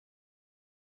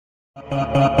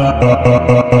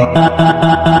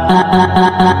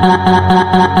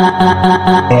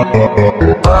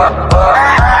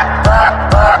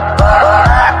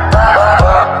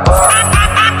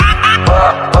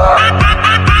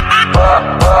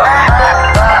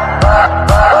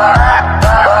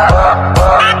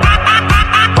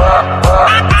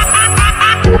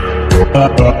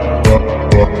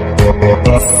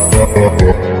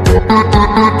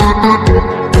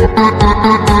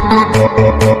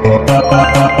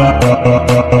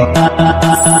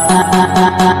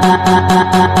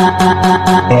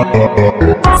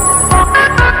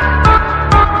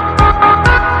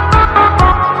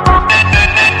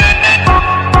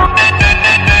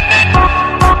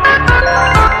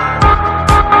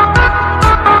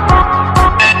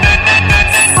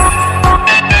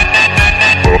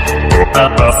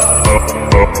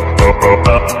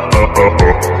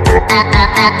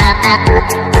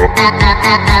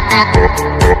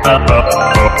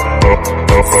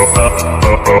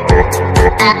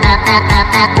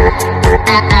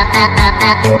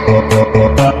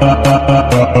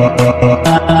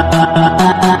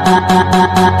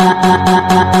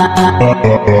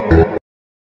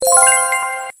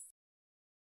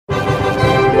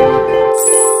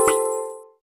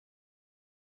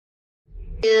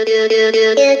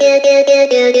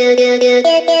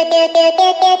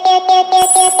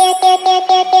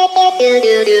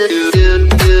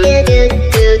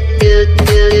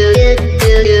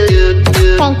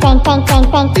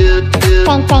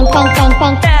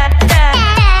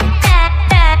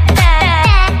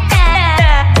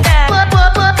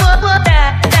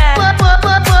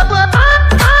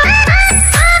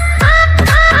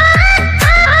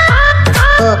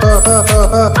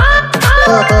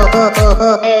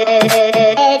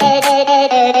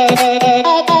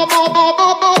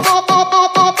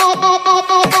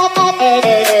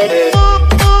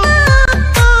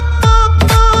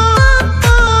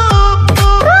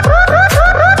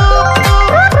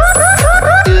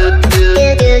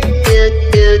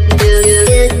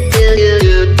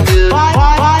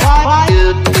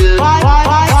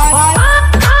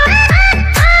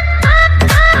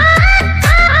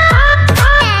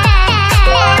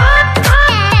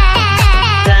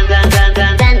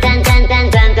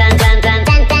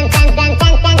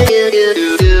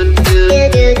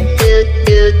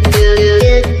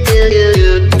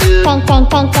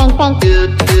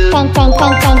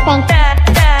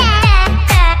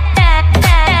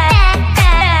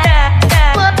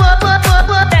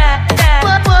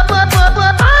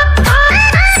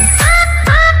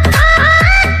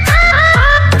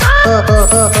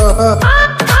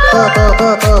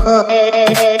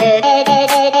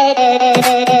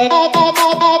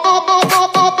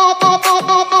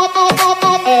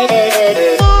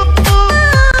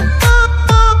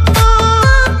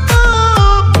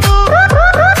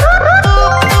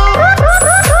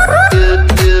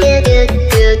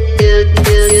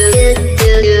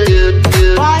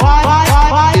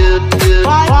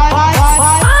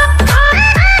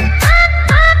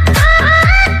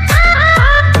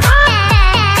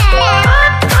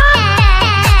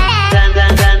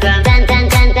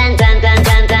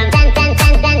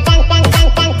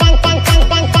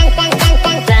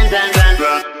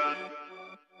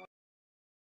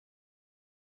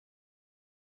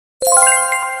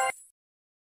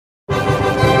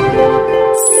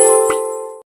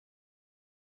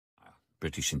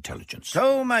British intelligence.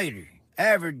 So mighty,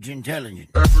 average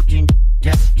intelligence.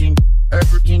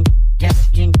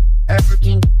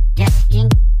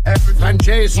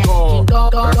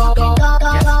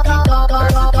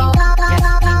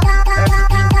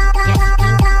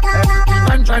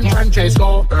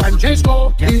 Francesco!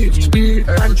 Francesco, E speed,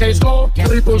 Francesco,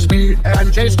 triple speed,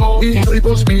 Francesco, E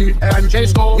triple speed,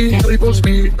 Francesco, E triple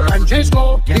speed,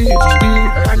 Francesco, E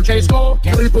speed, Francesco,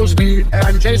 triple speed,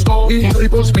 Francesco, E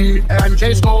triple speed,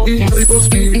 Francesco, E triple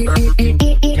speed.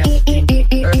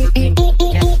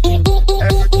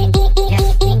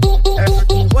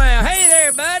 Well, hey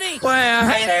there, buddy. Well,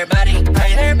 hey there, buddy.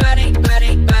 Hey there, buddy.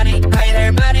 Buddy, buddy. Hey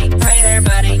there, buddy. Hey there,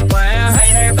 buddy. Well,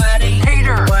 hey there, buddy.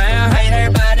 Hater. Well, hey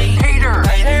there, buddy. Hater.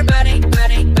 Hey there, buddy.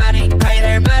 Buddy, buddy. Hey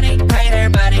there, buddy. Hey there,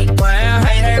 buddy. Well,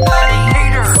 hey there, buddy.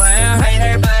 Hater. Well, hey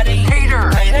there, buddy.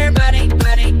 Hater. Hey there, buddy.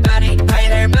 Buddy, buddy. Hey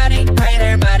there, buddy. Hey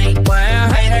there, buddy.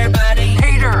 Well, hey there, buddy.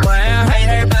 Hater. Well, hey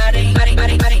there, buddy. Buddy,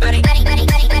 buddy, buddy, buddy, buddy, buddy,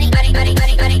 buddy, buddy, buddy, buddy, buddy,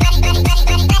 buddy, buddy,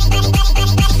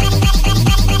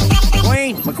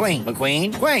 McQueen,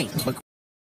 McQueen, McQueen.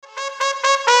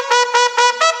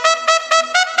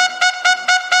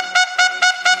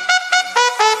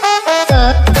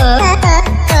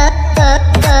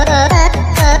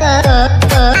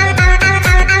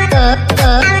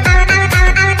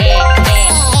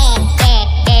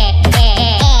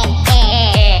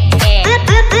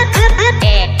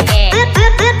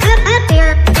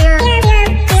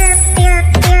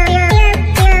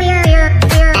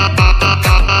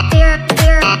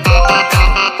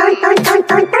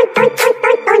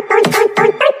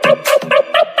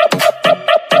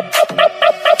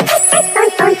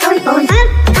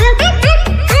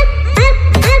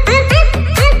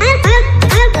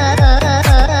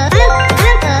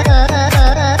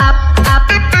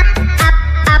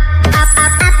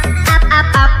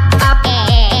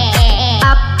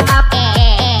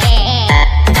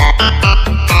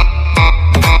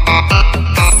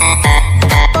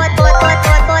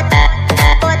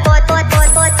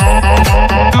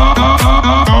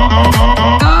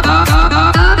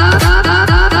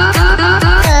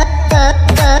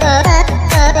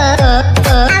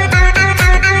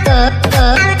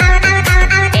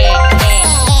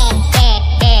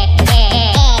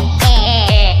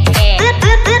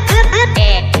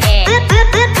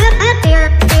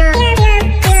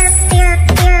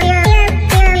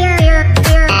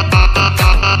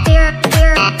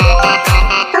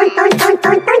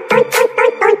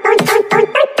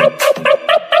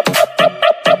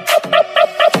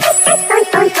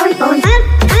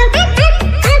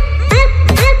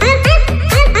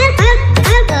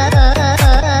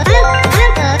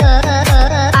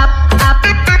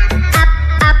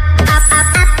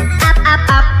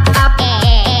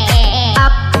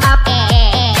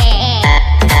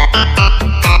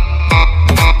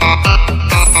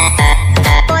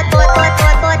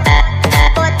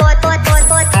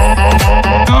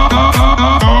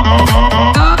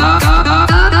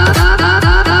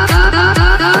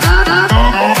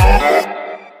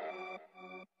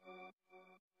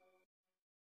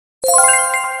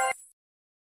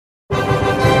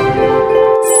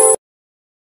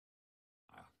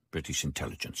 British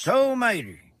intelligence. So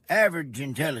mighty, average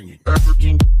intelligence.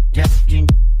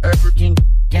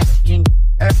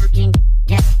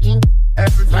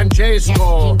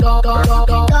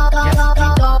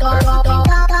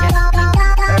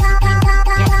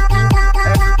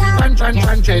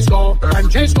 Francesco.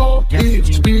 Francesco, he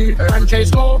speed,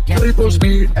 Francesco, triple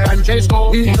speed,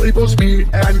 Francesco, he triple speed,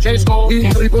 Francesco,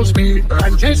 he triple speed,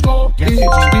 Francesco, he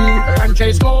speed,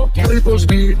 Francesco, triple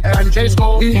speed,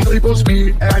 Francesco, he triple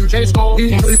speed, Francesco,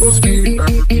 he triple speed.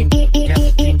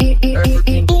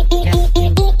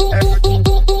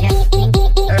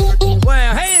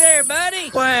 Well, hey there,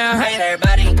 buddy. Well, hey there,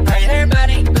 buddy. Hey there,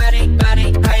 buddy.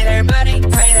 Buddy. Hey there, buddy.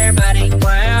 Hey there, buddy.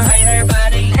 Well, hey there,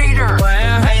 buddy. Hater.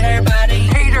 Well, hey there, buddy.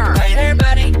 Hater. Hey there,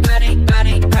 buddy.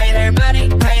 Hey there, buddy.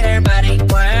 Hey there, buddy.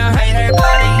 Well, hey there,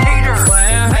 buddy. Hater.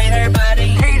 Well, hey there, buddy.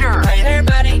 Hater. Hey there,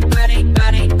 buddy.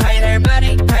 Hey there,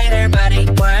 buddy. Hey there, buddy.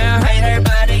 Well, hey there,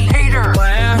 buddy. Hater.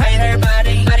 Well, hey there,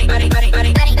 buddy. Buddy.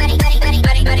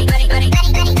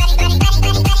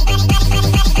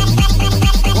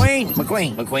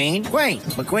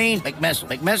 McQueen,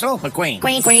 McMissile, McQueen.